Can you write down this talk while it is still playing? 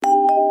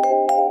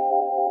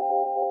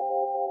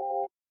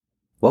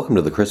Welcome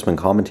to the Chrisman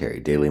Commentary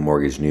Daily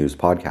Mortgage News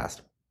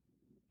Podcast.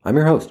 I'm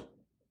your host,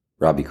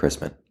 Robbie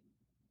Chrisman.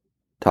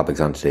 Topics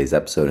on today's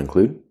episode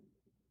include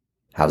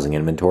housing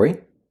inventory,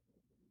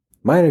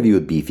 my interview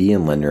with Beefy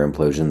and Lender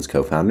Implosion's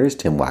co-founders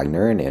Tim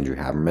Wagner and Andrew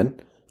Haberman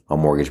on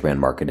mortgage brand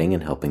marketing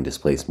and helping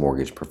displaced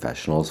mortgage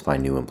professionals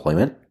find new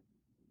employment,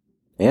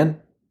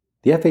 and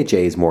the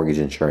FHA's mortgage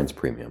insurance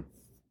premium.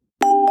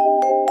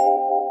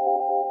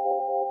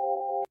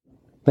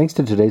 Thanks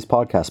to today's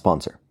podcast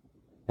sponsor,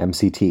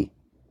 MCT,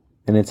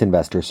 and its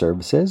investor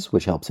services,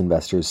 which helps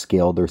investors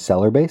scale their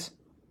seller base,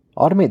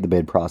 automate the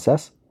bid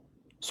process,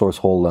 source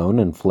whole loan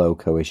and flow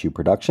co-issue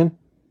production,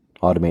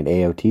 automate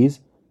AOTs,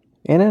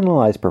 and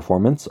analyze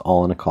performance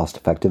all in a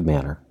cost-effective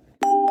manner.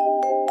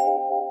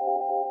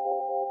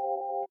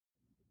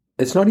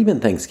 It's not even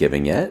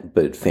Thanksgiving yet,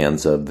 but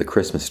fans of the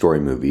Christmas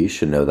Story movie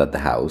should know that the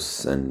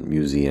house and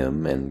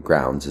museum and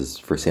grounds is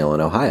for sale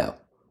in Ohio.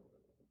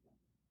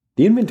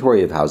 The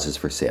inventory of houses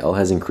for sale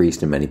has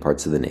increased in many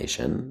parts of the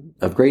nation,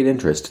 of great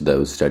interest to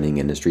those studying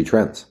industry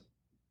trends.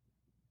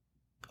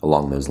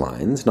 Along those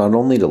lines, not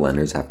only do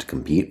lenders have to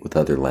compete with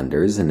other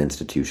lenders and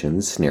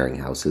institutions snaring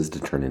houses to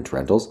turn into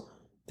rentals,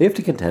 they have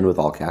to contend with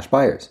all-cash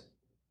buyers.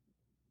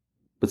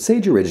 But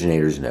sage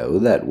originators know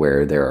that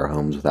where there are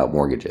homes without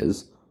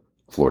mortgages,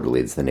 Florida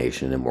leads the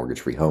nation in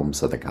mortgage-free homes,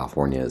 Southern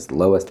California is the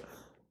lowest,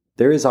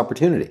 there is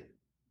opportunity.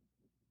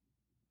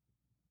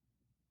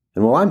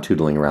 And while I'm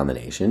tootling around the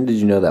nation, did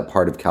you know that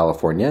part of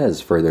California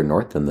is further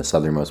north than the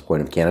southernmost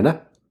point of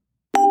Canada?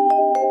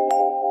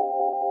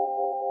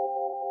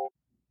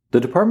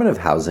 The Department of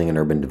Housing and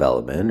Urban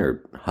Development,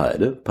 or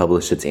HUD,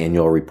 published its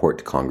annual report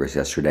to Congress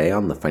yesterday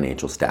on the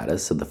financial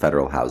status of the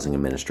Federal Housing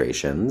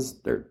Administration's,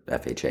 or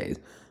FHA's,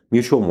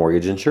 Mutual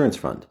Mortgage Insurance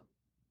Fund.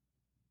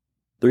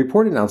 The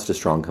report announced a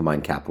strong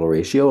combined capital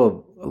ratio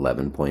of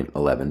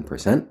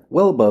 11.11%,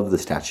 well above the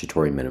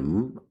statutory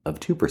minimum of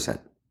 2%.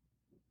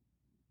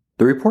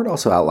 The report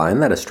also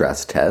outlined that a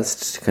stress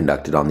test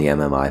conducted on the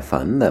MMI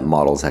fund that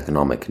models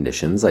economic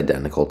conditions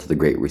identical to the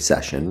Great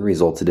Recession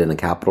resulted in a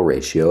capital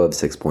ratio of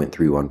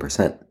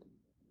 6.31%,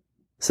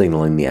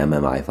 signaling the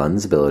MMI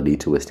fund's ability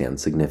to withstand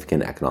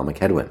significant economic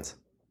headwinds.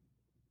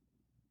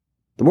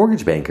 The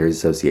Mortgage Bankers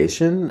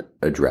Association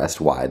addressed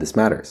why this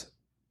matters.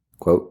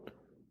 Quote,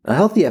 "A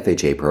healthy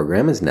FHA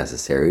program is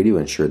necessary to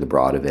ensure the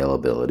broad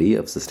availability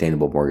of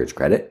sustainable mortgage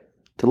credit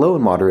to low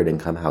and moderate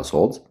income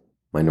households,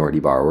 minority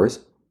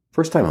borrowers,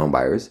 first-time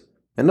homebuyers,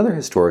 and other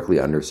historically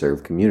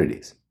underserved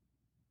communities.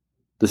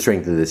 The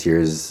strength of this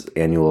year's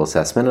annual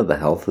assessment of the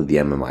health of the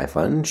MMI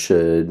fund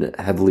should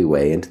heavily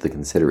weigh into the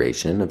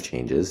consideration of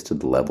changes to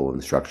the level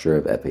and structure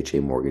of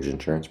FHA mortgage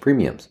insurance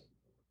premiums."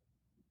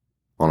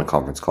 On a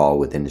conference call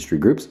with industry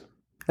groups,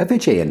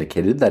 FHA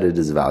indicated that it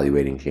is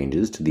evaluating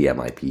changes to the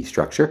MIP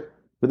structure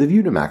with a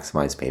view to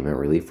maximize payment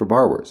relief for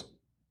borrowers.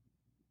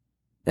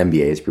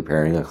 MBA is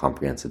preparing a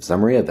comprehensive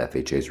summary of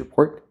FHA's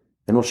report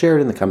and will share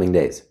it in the coming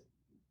days.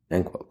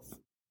 End quote.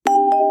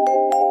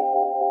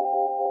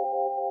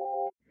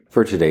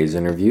 For today's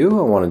interview,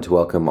 I wanted to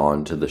welcome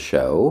on to the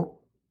show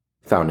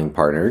founding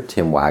partner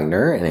Tim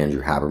Wagner and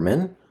Andrew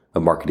Haberman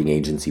of marketing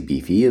agency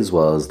Beefy, as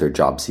well as their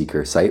job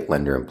seeker site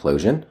Lender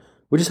Implosion,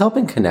 which is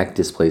helping connect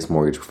displaced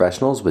mortgage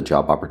professionals with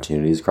job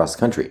opportunities across the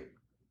country.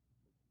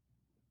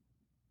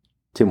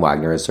 Tim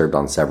Wagner has served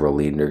on several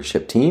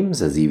leadership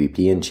teams as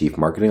EVP and Chief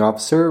Marketing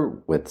Officer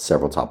with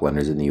several top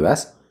lenders in the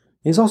U.S.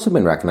 He's also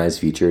been recognized,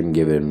 featured, and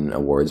given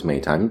awards many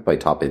times by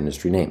top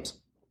industry names.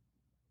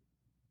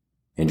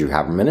 Andrew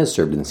Haberman has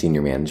served in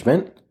senior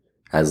management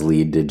as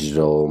lead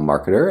digital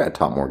marketer at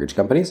top mortgage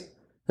companies,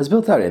 has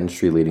built out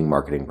industry-leading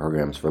marketing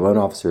programs for loan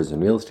officers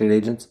and real estate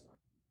agents,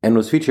 and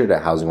was featured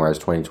at HousingWire's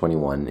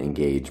 2021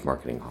 Engage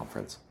Marketing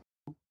Conference.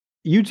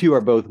 You two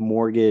are both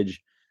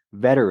mortgage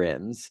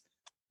veterans,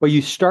 but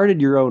you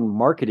started your own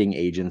marketing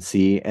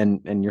agency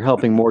and you're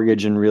helping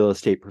mortgage and real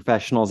estate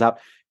professionals out.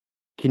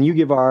 Can you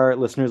give our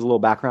listeners a little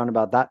background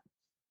about that?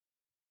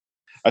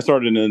 I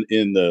started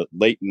in the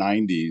late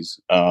 90s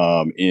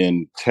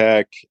in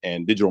tech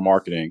and digital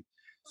marketing.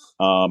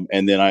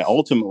 And then I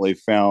ultimately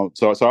found,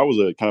 so I was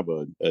a kind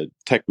of a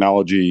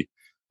technology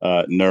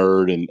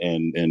nerd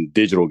and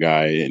digital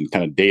guy and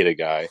kind of data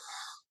guy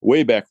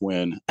way back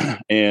when.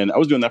 And I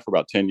was doing that for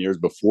about 10 years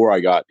before I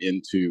got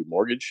into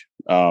mortgage.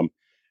 And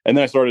then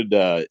I started,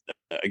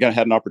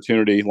 had an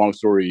opportunity, long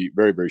story,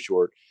 very, very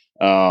short.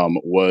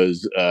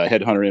 Was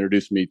headhunter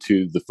introduced me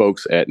to the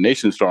folks at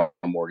NationStar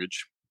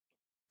Mortgage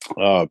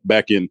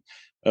back in,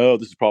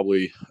 this is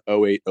probably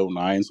 08,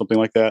 09, something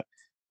like that.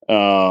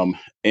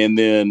 And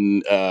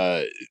then,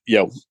 kind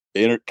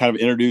of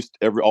introduced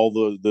all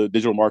the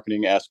digital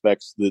marketing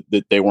aspects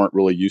that they weren't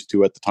really used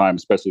to at the time,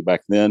 especially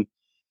back then,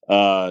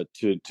 to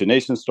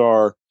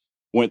NationStar.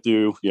 Went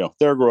through,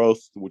 their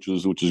growth, which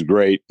was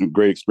great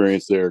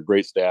experience there,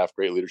 great staff,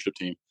 great leadership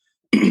team.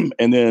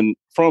 And then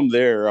from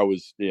there, I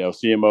was,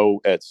 CMO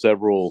at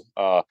several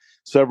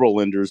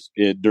lenders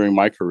during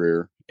my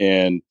career,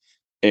 and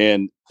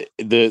our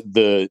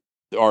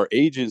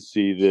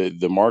agency,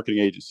 the marketing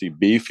agency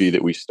Beefy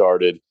that we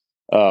started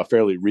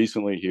fairly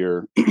recently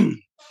here,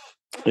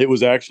 it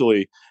was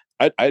actually,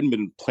 I hadn't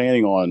been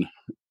planning on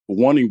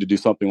wanting to do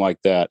something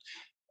like that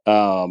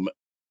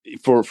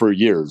for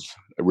years,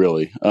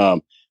 really.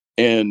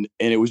 And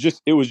it was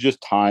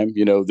just time,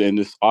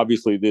 then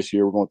obviously this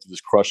year we're going through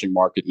this crushing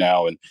market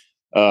now. And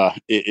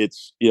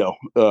it's,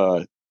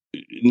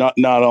 not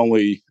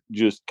only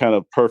just kind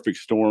of perfect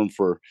storm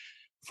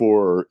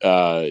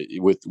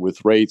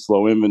with rates,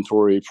 low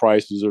inventory,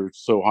 prices are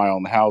so high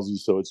on the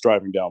houses, so it's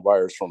driving down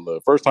buyers from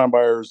the first time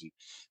buyers and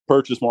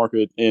purchase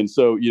market. And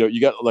so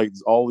you got like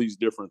all these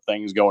different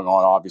things going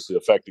on, obviously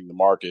affecting the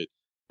market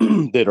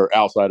that are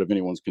outside of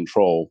anyone's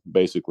control,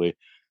 basically.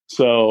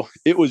 So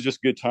it was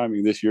just good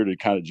timing this year to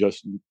kind of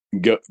just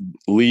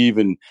leave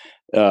and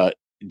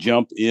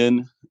jump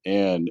in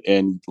and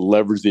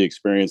leverage the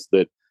experience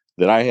that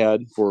I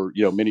had for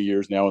many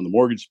years now in the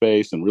mortgage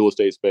space and real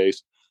estate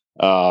space,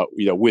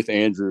 with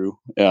Andrew,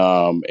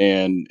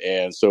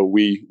 and so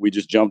we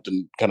just jumped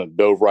and kind of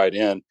dove right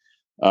in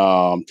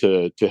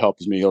to help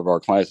as many of our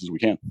clients as we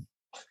can.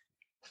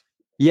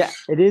 Yeah,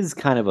 it is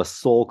kind of a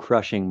soul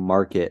crushing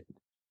market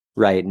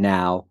right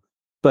now,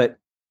 but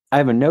I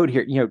have a note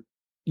here.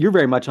 You're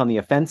very much on the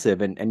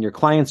offensive, and your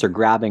clients are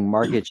grabbing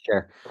market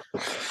share.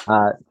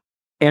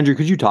 Andrew,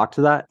 could you talk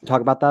about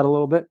that a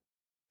little bit?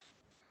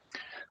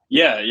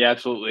 Yeah,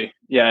 absolutely.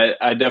 Yeah,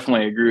 I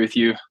definitely agree with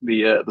you.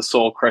 The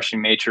soul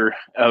crushing nature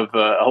of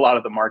a lot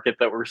of the market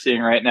that we're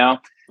seeing right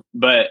now,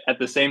 but at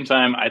the same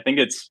time, I think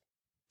it's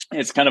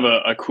kind of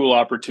a cool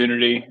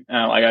opportunity.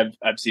 Like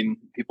I've seen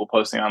people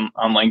posting on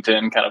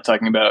LinkedIn, kind of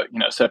talking about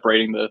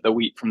separating the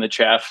wheat from the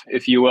chaff,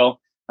 if you will.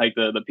 Like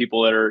the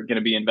people that are going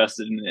to be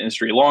invested in the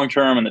industry long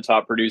term and the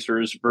top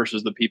producers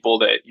versus the people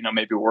that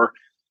maybe were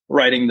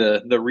riding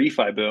the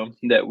refi boom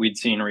that we'd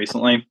seen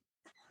recently.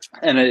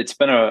 And it's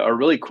been a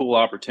really cool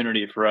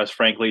opportunity for us,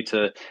 frankly,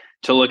 to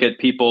look at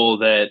people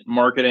that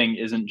marketing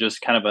isn't just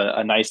kind of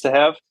a nice to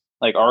have.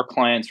 Like our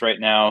clients right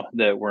now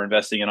that we're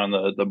investing in on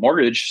the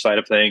mortgage side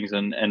of things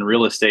and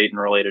real estate and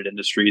related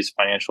industries,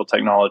 financial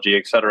technology,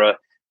 et cetera,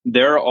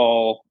 they're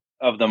all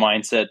of the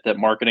mindset that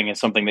marketing is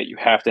something that you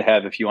have to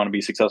have if you want to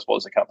be successful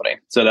as a company.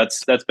 So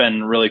that's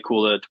been really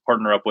cool to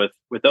partner up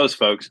with those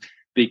folks,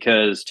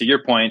 because to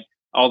your point,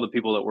 all the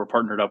people that we're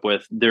partnered up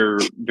with, they're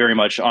very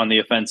much on the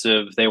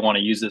offensive. They want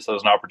to use this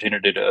as an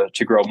opportunity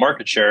to grow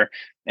market share.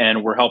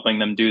 And we're helping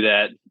them do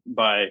that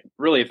by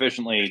really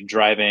efficiently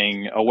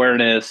driving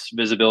awareness,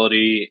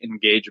 visibility,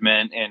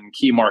 engagement in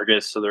key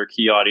markets, so their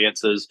key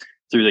audiences,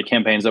 through the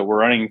campaigns that we're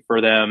running for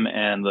them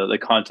and the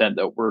content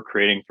that we're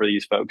creating for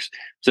these folks.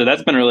 So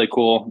that's been really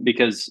cool,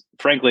 because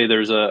frankly,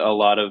 there's a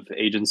lot of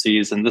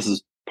agencies, and this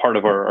is part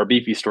of our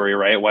beefy story,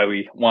 right? Why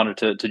we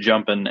wanted to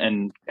jump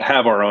and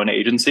have our own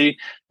agency,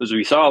 was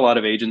we saw a lot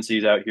of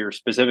agencies out here,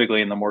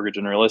 specifically in the mortgage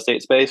and real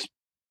estate space,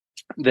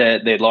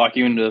 that they'd lock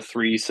you into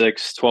 3,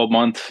 6,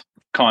 12-month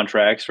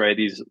contracts, right?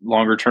 These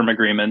longer term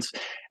agreements.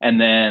 And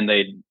then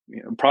they'd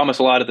promise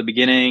a lot at the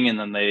beginning, and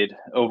then they'd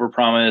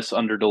overpromise,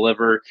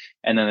 underdeliver.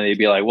 And then they'd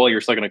be like, well, you're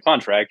still going to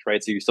contract,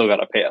 right? So you still got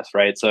to pay us,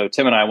 right? So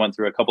Tim and I went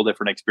through a couple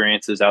different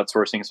experiences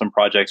outsourcing some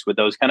projects with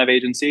those kind of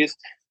agencies.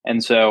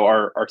 And so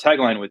our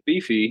tagline with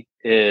Beefy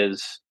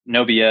is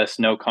no BS,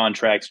 no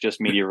contracts,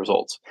 just media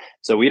results.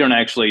 So we don't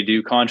actually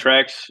do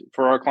contracts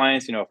for our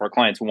clients. If our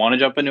clients want to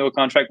jump into a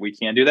contract, we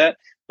can do that.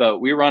 But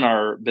we run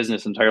our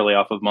business entirely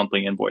off of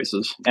monthly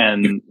invoices.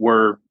 And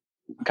we're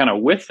kind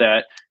of with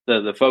that,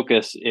 the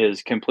focus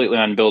is completely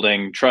on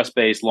building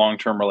trust-based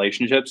long-term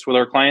relationships with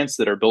our clients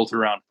that are built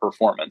around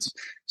performance.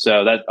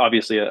 So that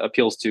obviously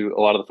appeals to a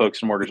lot of the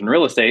folks in mortgage and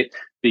real estate,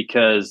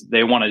 because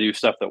they want to do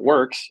stuff that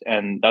works.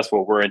 And that's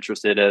what we're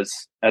interested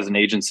as an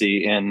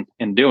agency in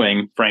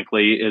doing,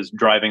 frankly, is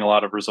driving a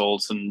lot of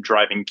results and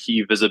driving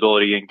key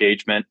visibility,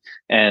 engagement,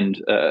 and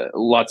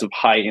lots of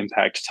high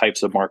impact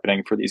types of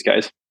marketing for these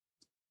guys.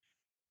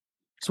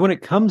 So when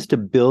it comes to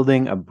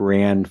building a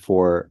brand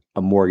for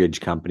a mortgage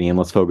company, and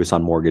let's focus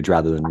on mortgage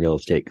rather than real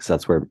estate, because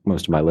that's where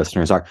most of my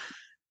listeners are.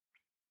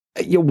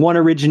 One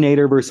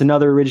originator versus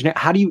another originator.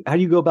 How do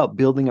you go about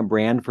building a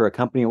brand for a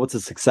company? What's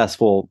a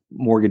successful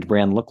mortgage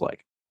brand look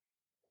like?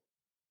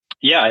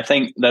 Yeah, I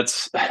think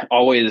that's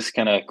always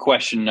kind of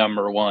question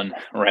number one,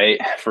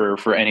 right?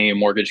 For any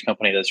mortgage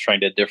company that's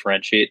trying to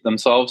differentiate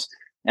themselves.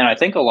 And I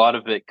think a lot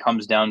of it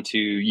comes down to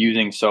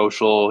using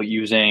social,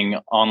 using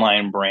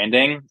online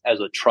branding as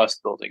a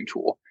trust building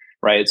tool,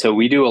 right? So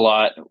we do a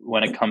lot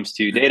when it comes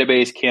to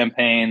database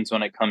campaigns,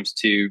 when it comes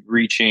to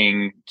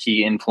reaching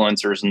key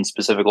influencers in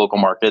specific local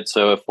markets.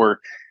 So if we're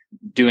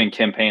doing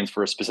campaigns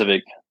for a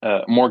specific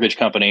mortgage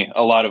company,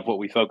 a lot of what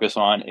we focus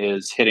on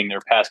is hitting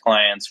their past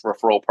clients,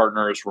 referral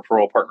partners,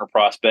 referral partner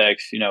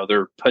prospects,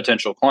 their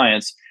potential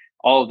clients,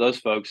 all of those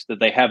folks that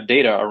they have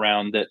data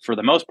around that for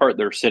the most part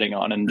they're sitting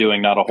on and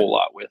doing not a whole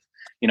lot with.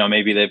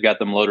 Maybe they've got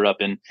them loaded up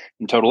in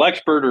Total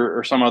Expert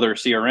or some other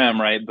CRM,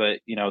 right?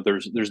 But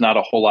there's not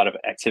a whole lot of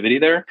activity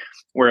there.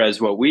 Whereas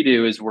what we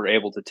do is we're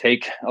able to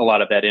take a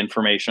lot of that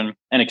information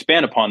and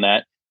expand upon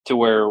that to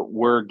where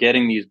we're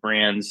getting these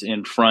brands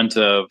in front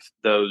of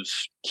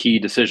those key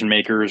decision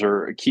makers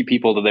or key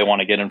people that they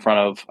want to get in front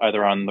of,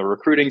 either on the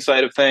recruiting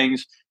side of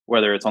things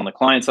whether it's on the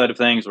client side of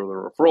things or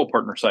the referral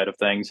partner side of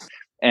things,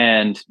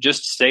 and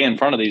just stay in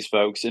front of these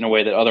folks in a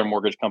way that other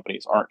mortgage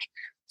companies aren't.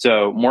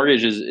 So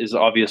mortgage is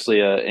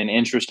obviously an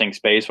interesting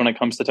space when it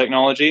comes to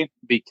technology,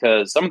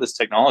 because some of this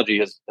technology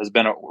has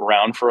been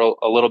around for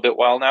a little bit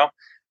while now.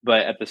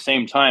 But at the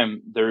same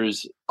time,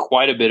 there's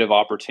quite a bit of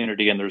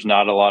opportunity, and there's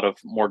not a lot of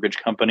mortgage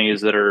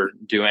companies that are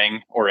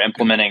doing or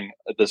implementing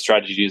the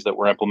strategies that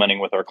we're implementing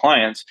with our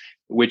clients,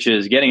 which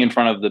is getting in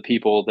front of the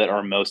people that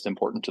are most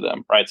important to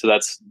them, right? So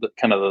that's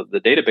kind of the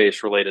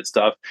database related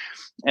stuff.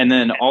 And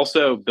then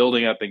also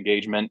building up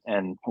engagement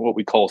and what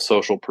we call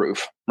social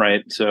proof,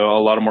 right? So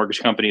a lot of mortgage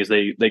companies,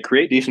 they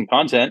create decent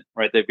content,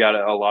 right? They've got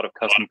a lot of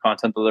custom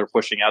content that they're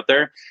pushing out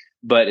there,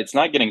 but it's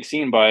not getting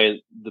seen by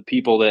the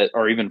people that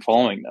are even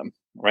following them,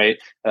 right?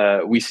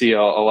 We see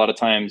a lot of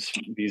times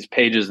these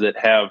pages that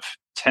have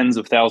tens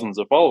of thousands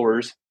of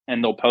followers,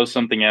 and they'll post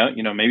something out,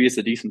 maybe it's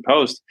a decent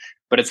post,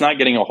 but it's not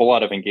getting a whole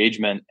lot of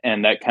engagement.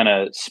 And that kind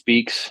of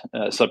speaks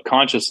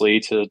subconsciously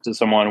to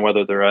someone,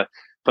 whether they're a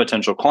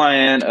potential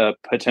client, a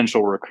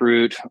potential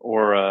recruit,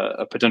 or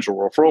a potential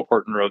referral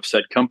partner of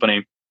said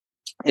company.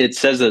 It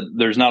says that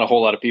there's not a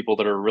whole lot of people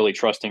that are really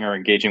trusting or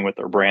engaging with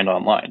their brand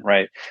online,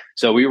 right?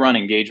 So we run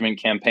engagement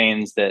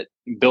campaigns that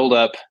build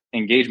up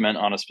engagement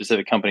on a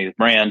specific company's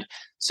brand,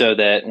 so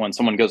that when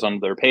someone goes on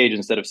their page,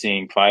 instead of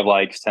seeing 5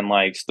 likes, 10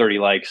 likes, 30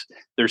 likes,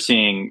 they're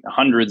seeing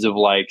hundreds of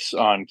likes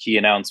on key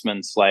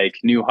announcements like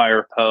new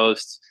hire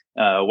posts,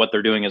 what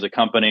they're doing as a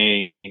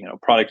company,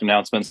 product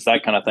announcements,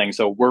 that kind of thing.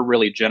 So we're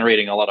really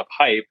generating a lot of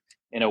hype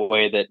in a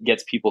way that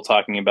gets people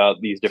talking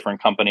about these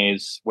different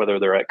companies, whether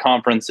they're at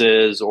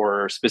conferences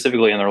or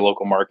specifically in their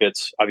local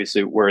markets,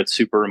 obviously where it's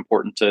super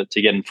important to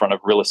get in front of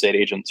real estate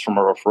agents from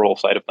a referral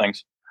side of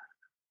things.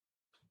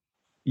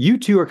 You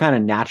two are kind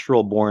of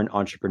natural born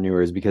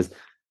entrepreneurs, because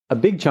a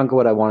big chunk of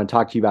what I want to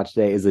talk to you about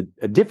today is a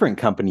different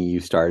company you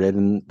started,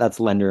 and that's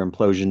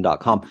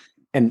lenderimplosion.com.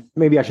 And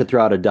maybe I should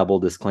throw out a double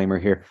disclaimer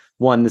here.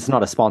 One, this is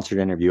not a sponsored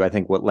interview. I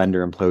think what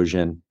Lender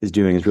Implosion is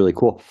doing is really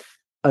cool.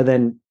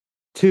 Then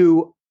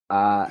two,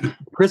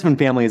 Chrisman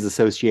family is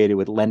associated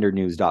with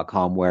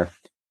lendernews.com, where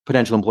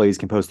potential employees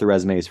can post their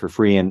resumes for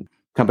free, and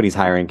companies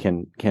hiring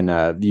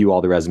can view all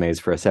the resumes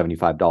for a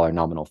 $75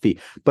 nominal fee.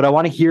 But I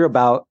want to hear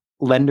about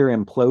Lender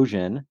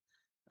Implosion.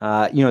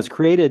 It's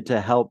created to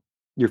help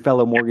your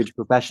fellow mortgage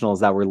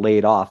professionals that were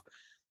laid off.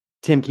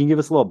 Tim, can you give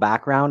us a little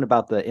background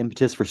about the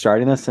impetus for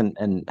starting this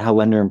and how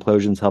Lender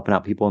Implosion is helping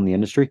out people in the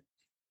industry?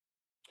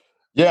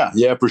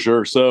 Yeah, for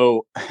sure.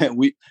 So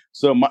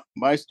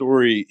my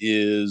story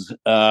is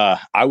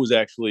I was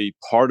actually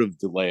part of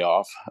the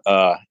layoff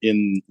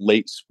in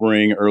late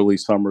spring, early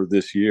summer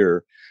this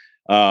year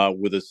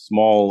with a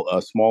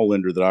small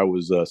lender that I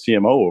was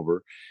CMO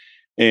over.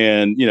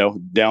 And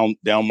down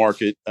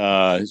market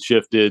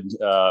shifted,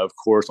 of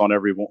course, on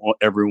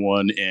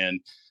everyone, and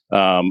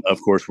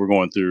of course we're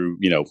going through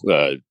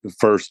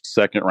first,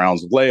 second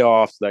rounds of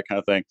layoffs, that kind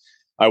of thing.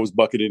 I was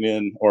bucketed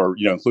in, or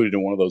included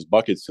in one of those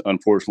buckets,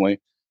 unfortunately,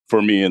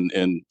 for me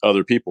and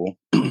other people.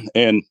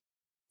 And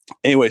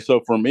anyway, so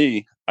for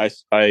me, I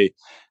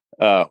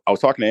was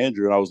talking to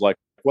Andrew, and I was like,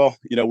 well,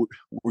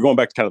 we're going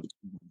back to kind of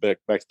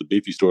back to the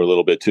Beefy store a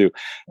little bit too,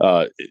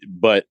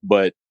 but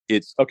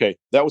it's okay.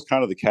 That was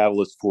kind of the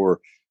catalyst for,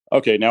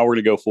 okay, now we're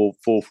going to go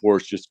full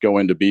force, just go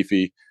into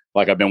Beefy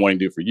like I've been wanting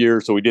to do for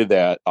years. So we did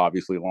that,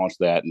 obviously launched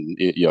that, and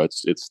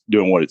it's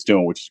doing what it's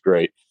doing, which is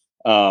great.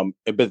 But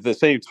at the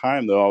same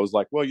time, though, I was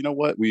like, well, you know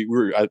what?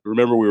 I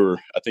remember we were,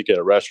 I think, at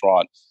a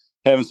restaurant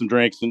having some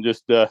drinks and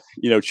just,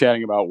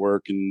 chatting about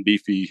work and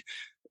Beefy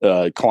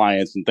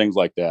clients and things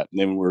like that. And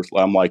then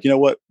I'm like, you know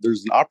what?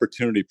 There's an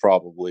opportunity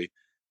probably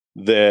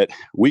that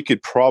we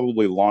could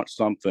probably launch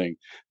something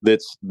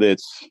that's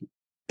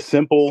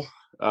simple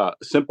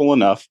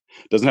enough,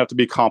 doesn't have to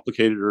be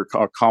complicated or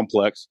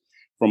complex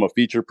from a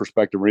feature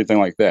perspective or anything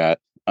like that,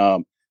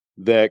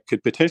 that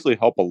could potentially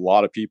help a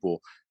lot of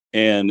people.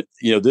 And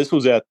this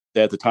was at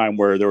the time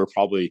where there were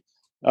probably,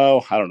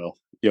 I don't know,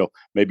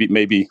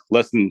 maybe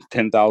less than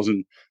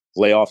 10,000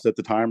 layoffs at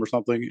the time or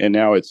something. And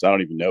now it's, I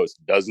don't even know, it's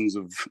dozens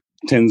of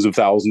tens of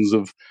thousands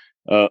of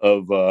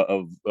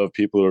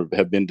people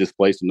have been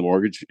displaced in the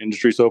mortgage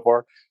industry so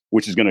far,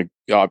 which is going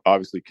to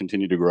obviously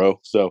continue to grow.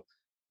 So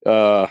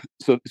that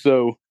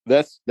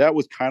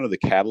was kind of the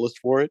catalyst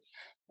for it.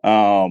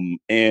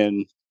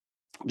 And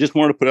just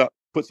wanted to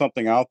put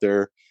something out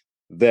there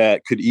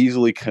that could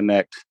easily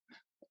connect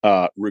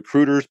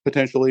recruiters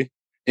potentially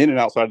in and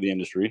outside of the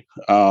industry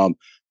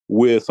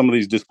with some of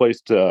these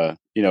displaced talent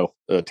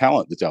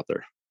that's out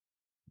there.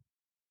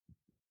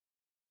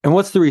 And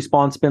what's the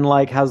response been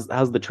like? How's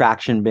the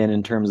traction been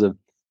in terms of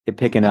it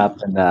picking up?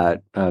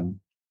 And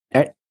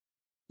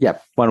yeah,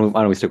 why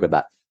don't we stick with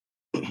that?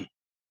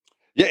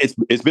 Yeah,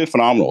 it's been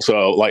phenomenal.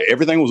 So like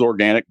everything was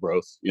organic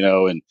growth,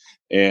 and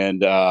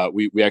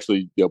we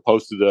actually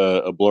posted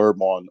a blurb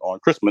on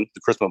Chrisman,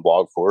 the Chrisman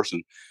blog, of course,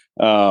 and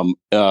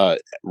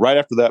right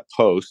after that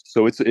post.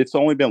 So it's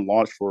only been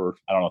launched for,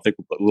 I don't know, I think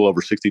a little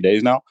over 60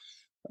 days now,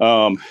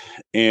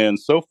 and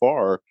so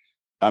far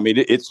I mean,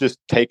 it's just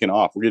taken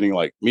off. We're getting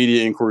like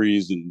media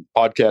inquiries and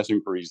podcast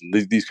inquiries and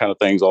these kind of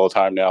things all the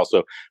time now.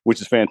 So,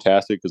 which is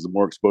fantastic because the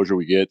more exposure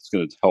we get, it's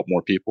going to help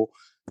more people.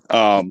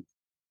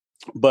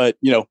 But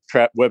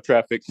web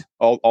traffic,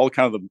 all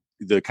kind of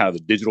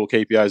the digital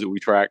KPIs that we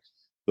track,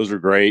 those are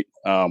great.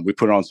 We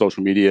put it on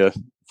social media,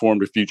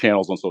 formed a few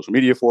channels on social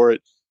media for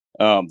it.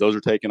 Those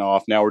are taking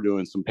off. Now we're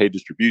doing some paid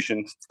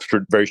distribution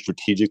very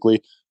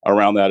strategically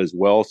around that as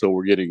well. So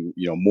we're getting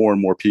more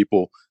and more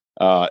people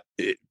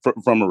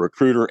from a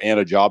recruiter and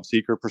a job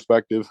seeker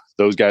perspective.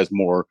 Those guys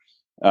more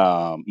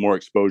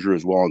exposure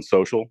as well on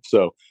social.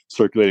 So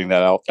circulating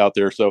that out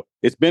there. So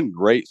it's been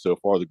great so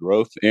far, the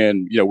growth,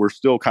 and we're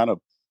still kind of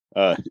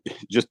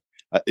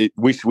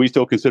we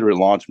still consider it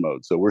launch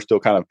mode. So we're still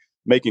kind of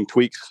making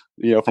tweaks,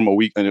 from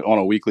on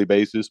a weekly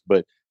basis,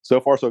 but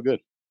so far so good.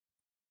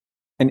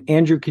 And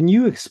Andrew, can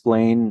you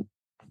explain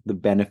the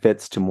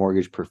benefits to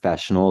mortgage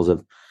professionals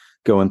of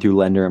going through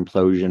Lender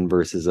Implosion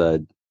versus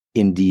a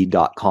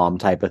Indeed.com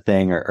type of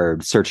thing, or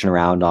searching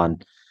around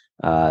on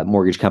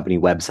mortgage company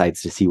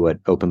websites to see what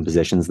open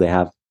positions they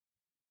have?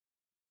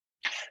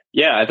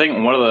 Yeah, I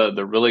think one of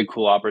the really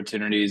cool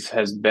opportunities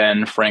has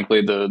been,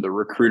 frankly, the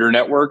recruiter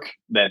network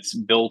that's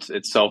built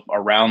itself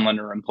around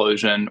Lender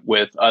Implosion,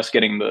 with us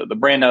getting the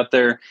brand out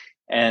there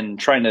and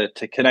trying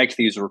to connect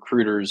these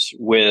recruiters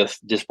with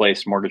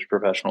displaced mortgage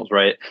professionals,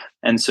 right?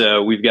 And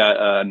so we've got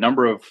a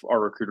number of our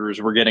recruiters.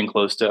 We're getting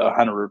close to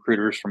 100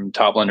 recruiters from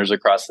top lenders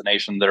across the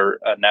nation that are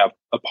now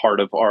a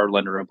part of our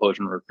Lender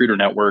Implosion recruiter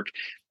network.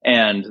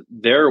 And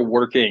they're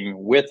working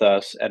with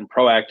us and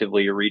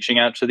proactively reaching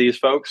out to these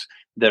folks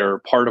that are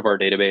part of our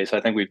database.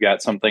 I think we've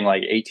got something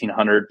like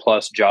 1,800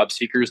 plus job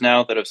seekers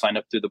now that have signed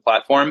up through the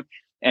platform,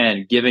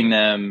 and giving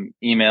them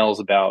emails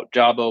about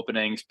job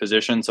openings,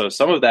 positions. So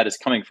some of that is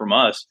coming from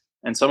us,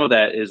 and some of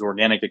that is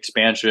organic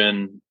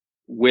expansion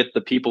with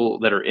the people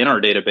that are in our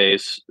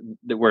database,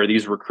 where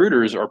these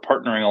recruiters are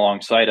partnering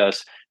alongside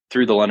us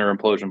through the Lender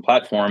Implosion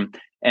platform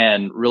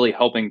and really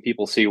helping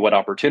people see what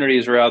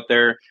opportunities are out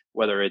there,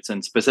 whether it's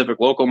in specific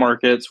local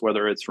markets,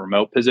 whether it's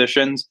remote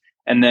positions.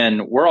 And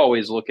then we're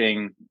always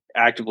looking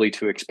actively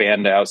to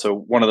expand out. So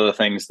one of the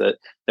things that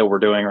we're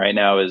doing right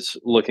now is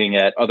looking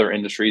at other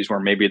industries where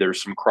maybe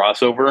there's some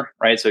crossover,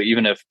 right? So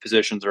even if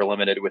positions are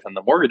limited within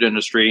the mortgage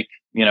industry,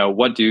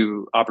 what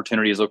do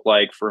opportunities look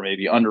like for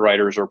maybe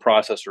underwriters or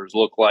processors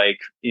look like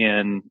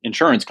in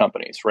insurance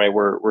companies, right?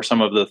 Where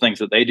some of the things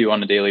that they do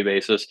on a daily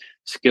basis,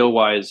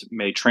 skill-wise,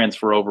 may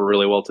transfer over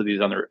really well to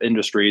these other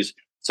industries.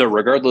 So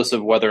regardless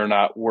of whether or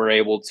not we're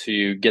able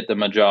to get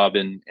them a job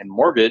in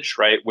mortgage,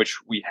 right, which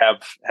we have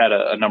had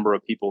a number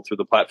of people through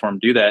the platform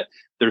do that,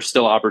 there's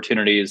still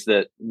opportunities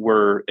that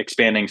we're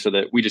expanding so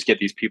that we just get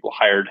these people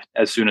hired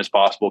as soon as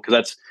possible. Because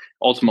that's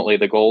ultimately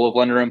the goal of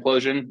Lender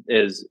Implosion,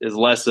 is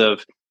less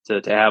of to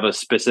have a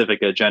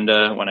specific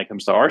agenda when it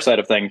comes to our side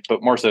of things,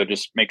 but more so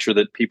just make sure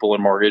that people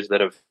in mortgage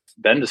that have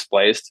been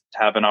displaced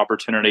have an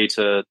opportunity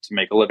to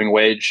make a living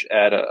wage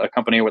at a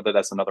company, whether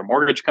that's another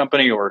mortgage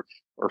company or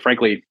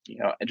frankly,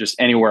 just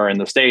anywhere in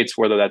the States,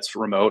 whether that's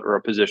remote or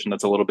a position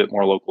that's a little bit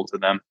more local to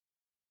them.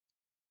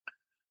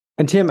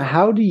 And Tim,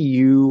 how do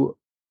you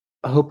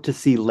hope to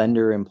see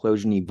Lender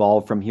Implosion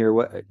evolve from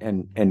here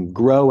and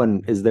grow?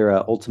 And is there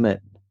an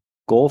ultimate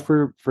goal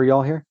for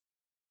y'all here?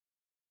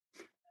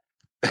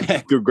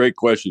 Great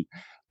question.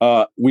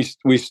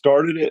 We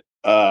started it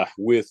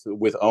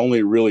with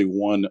only really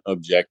one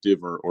objective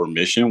or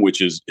mission,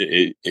 which is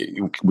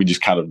we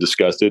just kind of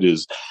discussed it,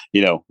 is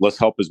let's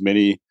help as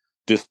many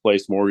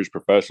displaced mortgage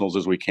professionals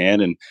as we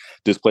can, and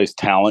displaced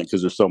talent,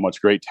 because there's so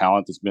much great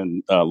talent that's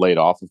been laid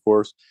off, of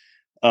course,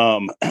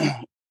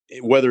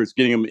 whether it's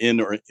getting them in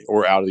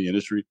or out of the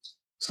industry.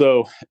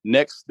 So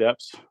next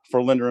steps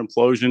for Lender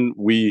Implosion,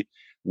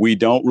 we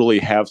don't really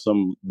have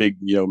some big,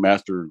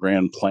 master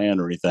grand plan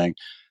or anything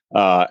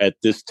at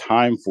this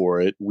time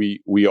for it.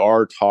 We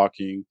are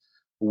talking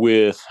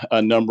with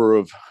a number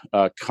of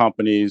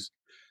companies,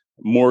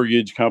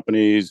 mortgage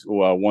companies.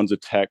 One's a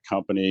tech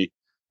company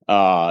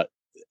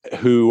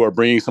who are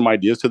bringing some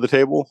ideas to the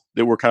table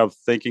that we're kind of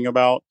thinking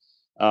about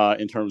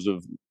in terms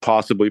of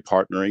possibly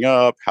partnering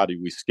up. How do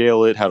we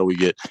scale it? How do we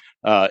get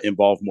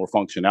involve more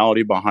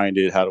functionality behind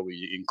it? How do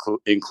we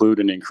include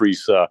and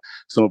increase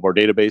some of our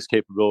database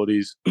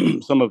capabilities?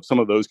 some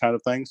of those kind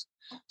of things.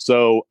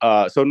 So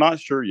not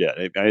sure yet.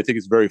 I think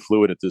it's very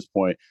fluid at this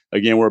point.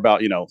 Again, we're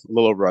about a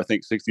little over, I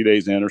think, 60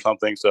 days in or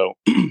something. So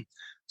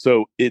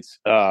so it's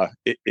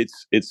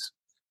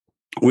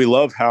we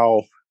love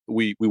how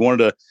we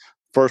wanted to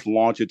first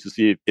launch it to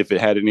see if it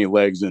had any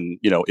legs, and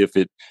if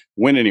it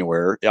went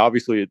anywhere.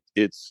 Obviously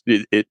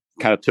it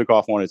kind of took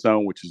off on its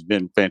own, which has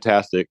been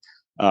fantastic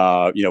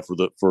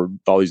for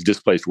all these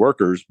displaced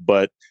workers,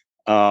 but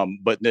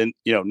then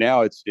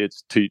now it's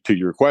to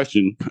your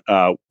question,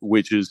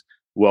 which is,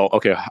 well,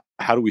 okay,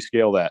 how do we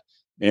scale that?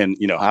 And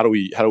how do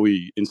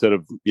we instead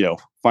of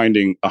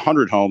finding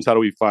 100 homes, how do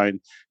we find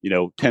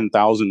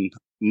 10,000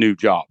 new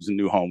jobs and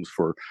new homes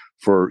for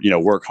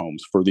work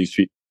homes for these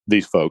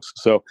folks?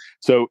 So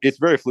it's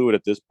very fluid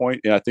at this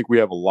point, and I think we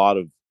have a lot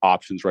of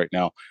options right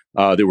now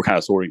that we're kind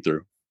of sorting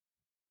through.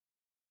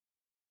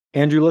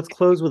 Andrew, let's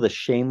close with a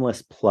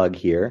shameless plug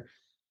here.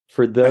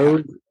 For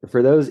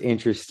those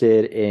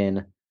interested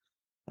in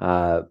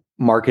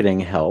marketing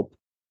help,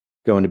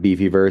 going to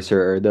Beefyverse,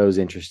 or those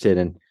interested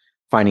in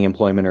finding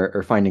employment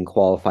or finding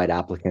qualified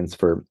applicants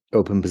for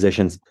open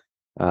positions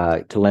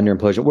to Lender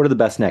Implosion, what are the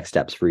best next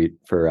steps for you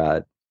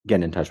for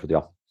getting in touch with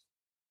y'all?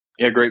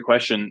 Yeah, great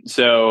question.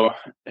 So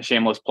a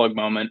shameless plug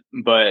moment,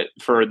 but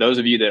for those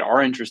of you that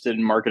are interested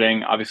in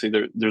marketing, obviously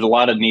there's a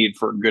lot of need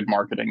for good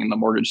marketing in the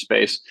mortgage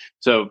space.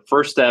 So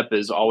first step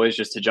is always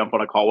just to jump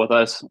on a call with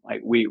us.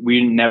 Like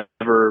we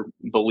never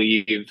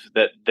believe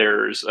that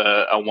there's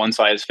a one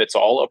size fits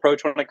all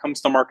approach when it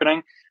comes to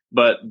marketing,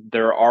 but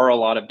there are a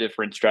lot of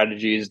different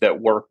strategies that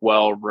work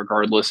well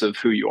regardless of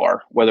who you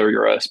are, whether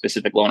you're a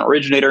specific loan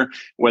originator,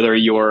 whether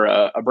you're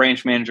a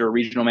branch manager, a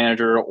regional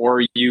manager,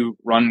 or you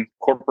run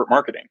corporate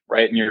marketing,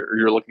 right? And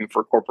you're looking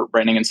for corporate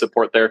branding and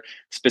support there,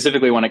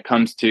 specifically when it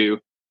comes to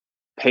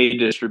paid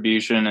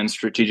distribution and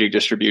strategic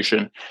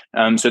distribution.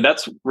 So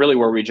that's really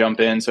where we jump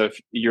in. So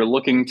if you're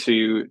looking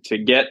to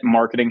get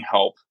marketing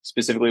help,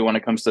 specifically when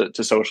it comes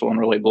to social and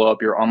really blow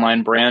up your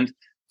online brand,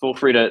 feel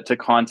free to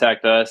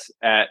contact us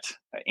at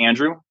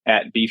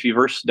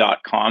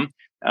andrew@beefyverse.com.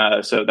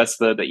 So that's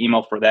the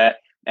email for that.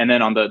 And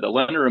then on the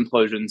Lender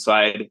Implosion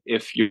side,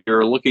 if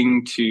you're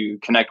looking to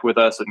connect with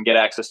us and get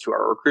access to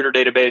our recruiter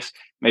database,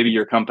 maybe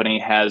your company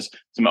has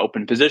some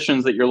open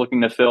positions that you're looking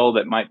to fill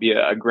that might be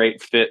a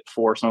great fit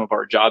for some of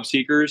our job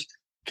seekers,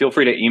 feel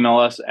free to email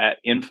us at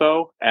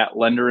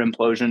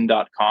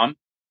info@lenderimplosion.com.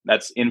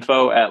 That's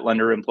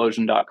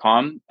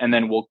info@lenderimplosion.com. And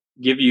then we'll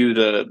give you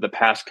the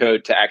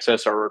passcode to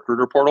access our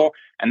recruiter portal.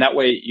 And that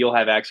way you'll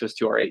have access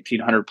to our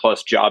 1,800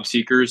 plus job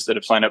seekers that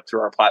have signed up through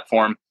our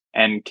platform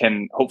and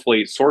can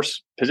hopefully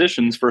source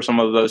positions for some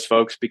of those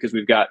folks, because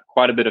we've got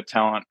quite a bit of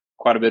talent,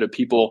 quite a bit of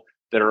people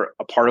that are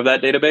a part of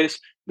that database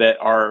that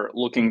are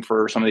looking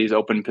for some of these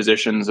open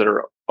positions that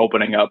are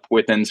opening up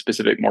within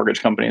specific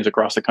mortgage companies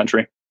across the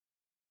country.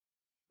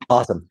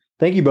 Awesome.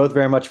 Thank you both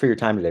very much for your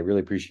time today.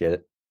 Really appreciate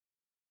it.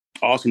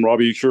 Awesome,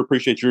 Robbie. Sure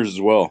appreciate yours as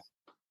well.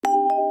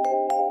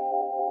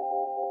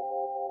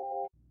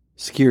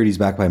 Securities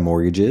backed by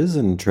mortgages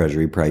and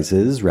treasury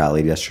prices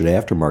rallied yesterday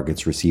after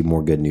markets received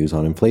more good news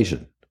on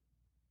inflation.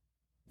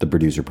 The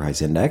Producer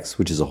Price Index,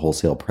 which is a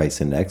wholesale price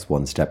index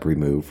one step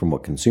removed from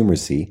what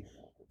consumers see,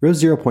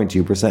 rose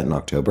 0.2% in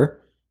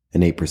October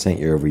and 8%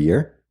 year over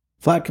year,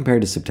 flat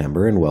compared to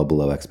September and well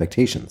below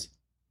expectations.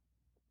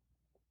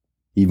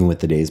 Even with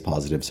the day's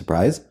positive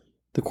surprise,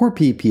 the core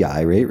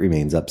PPI rate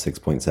remains up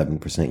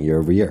 6.7% year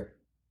over year.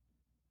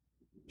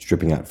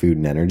 Stripping out food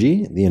and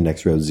energy, the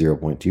index rose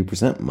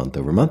 0.2% month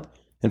over month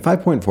and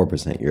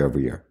 5.4% year over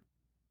year.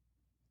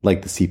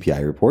 Like the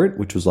CPI report,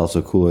 which was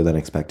also cooler than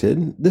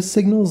expected, this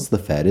signals the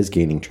Fed is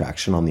gaining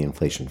traction on the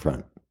inflation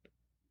front.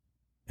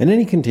 And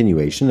any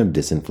continuation of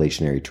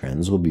disinflationary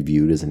trends will be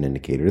viewed as an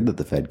indicator that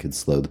the Fed could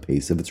slow the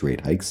pace of its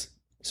rate hikes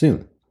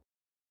soon.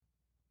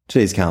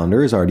 Today's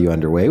calendar is already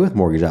underway with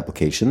mortgage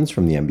applications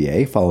from the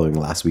MBA following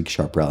last week's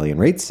sharp rally in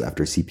rates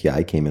after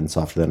CPI came in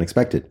softer than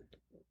expected.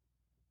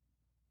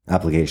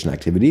 Application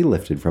activity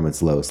lifted from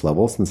its lowest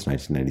level since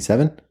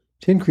 1997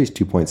 to increase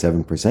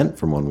 2.7%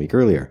 from 1 week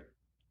earlier,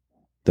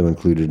 though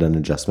included an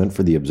adjustment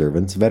for the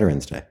observance of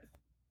Veterans Day.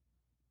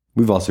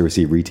 We've also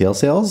received retail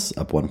sales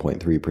up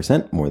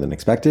 1.3% more than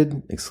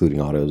expected.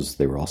 Excluding autos,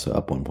 they were also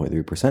up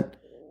 1.3%,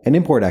 and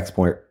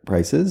import-export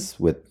prices,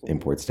 with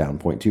imports down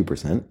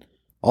 0.2%,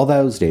 all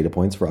those data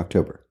points for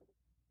October.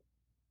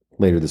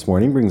 Later this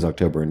morning brings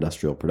October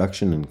industrial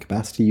production and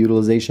capacity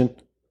utilization,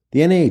 the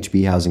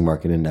NAHB Housing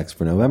Market Index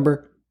for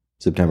November,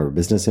 September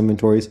business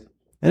inventories,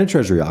 and a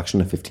Treasury auction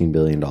of $15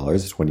 billion of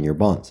 20-year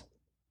bonds.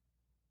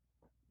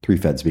 3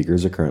 Fed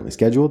speakers are currently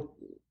scheduled: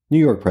 New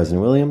York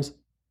President Williams,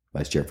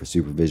 Vice Chair for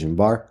Supervision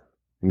Barr,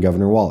 and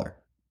Governor Waller.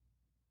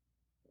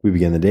 We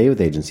begin the day with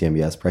agency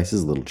MBS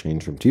prices little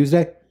change from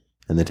Tuesday,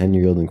 and the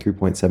 10-year yielding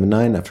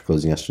 3.79 after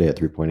closing yesterday at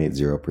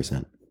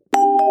 3.80%.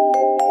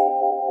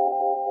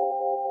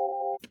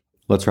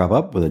 Let's wrap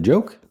up with a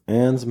joke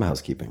and some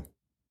housekeeping.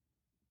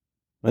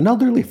 An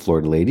elderly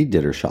Florida lady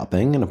did her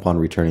shopping and upon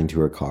returning to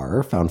her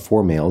car found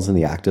 4 males in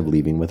the act of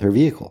leaving with her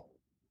vehicle.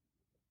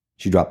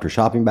 She dropped her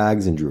shopping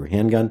bags and drew her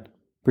handgun,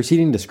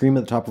 proceeding to scream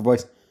at the top of her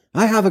voice,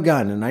 "I have a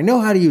gun and I know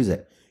how to use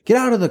it. Get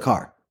out of the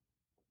car."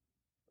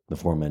 The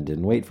 4 men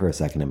didn't wait for a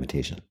second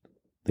invitation.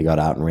 They got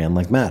out and ran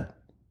like mad.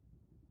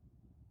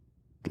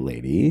 The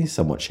lady,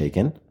 somewhat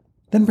shaken,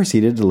 then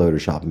proceeded to load her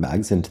shopping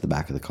bags into the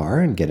back of the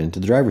car and get into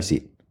the driver's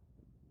seat.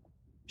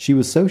 She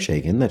was so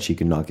shaken that she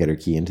could not get her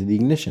key into the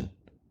ignition.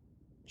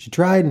 She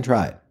tried and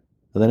tried,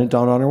 but then it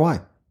dawned on her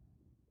why.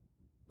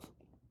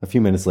 A few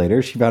minutes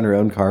later, she found her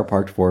own car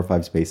parked 4 or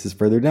 5 spaces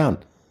further down.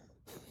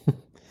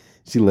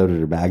 She loaded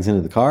her bags into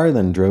the car,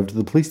 then drove to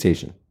the police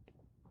station.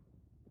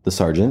 The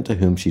sergeant, to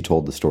whom she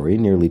told the story,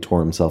 nearly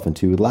tore himself in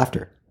two with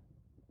laughter.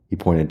 He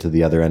pointed to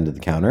the other end of the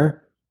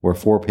counter, where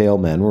 4 pale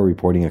men were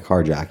reporting a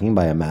carjacking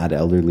by a mad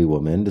elderly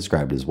woman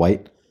described as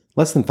white,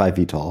 less than 5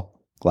 feet tall,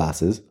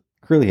 glasses,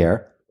 curly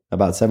hair,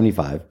 about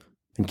 75,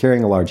 and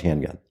carrying a large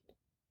handgun.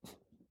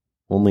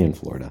 Only in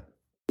Florida.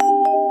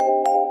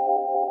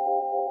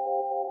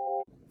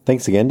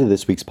 Thanks again to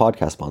this week's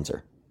podcast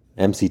sponsor,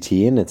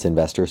 MCT and its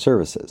investor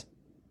services,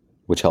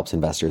 which helps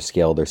investors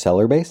scale their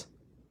seller base,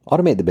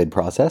 automate the bid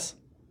process,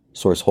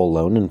 source whole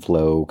loan and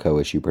flow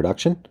co-issue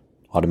production,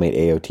 automate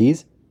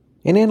AOTs,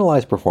 and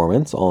analyze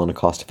performance all in a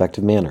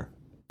cost-effective manner.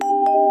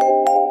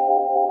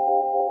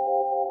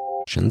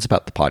 Questions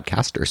about the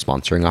podcast or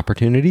sponsoring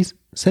opportunities?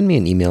 Send me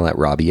an email at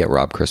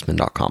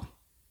robbie@robchrisman.com.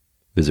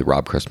 Visit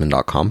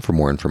robchrisman.com for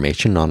more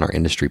information on our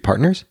industry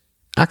partners,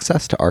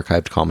 access to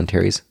archived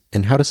commentaries,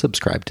 and how to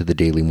subscribe to the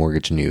daily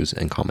mortgage news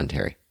and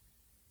commentary.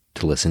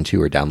 To listen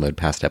to or download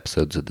past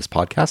episodes of this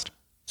podcast,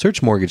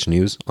 search Mortgage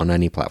News on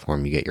any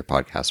platform you get your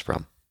podcasts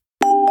from.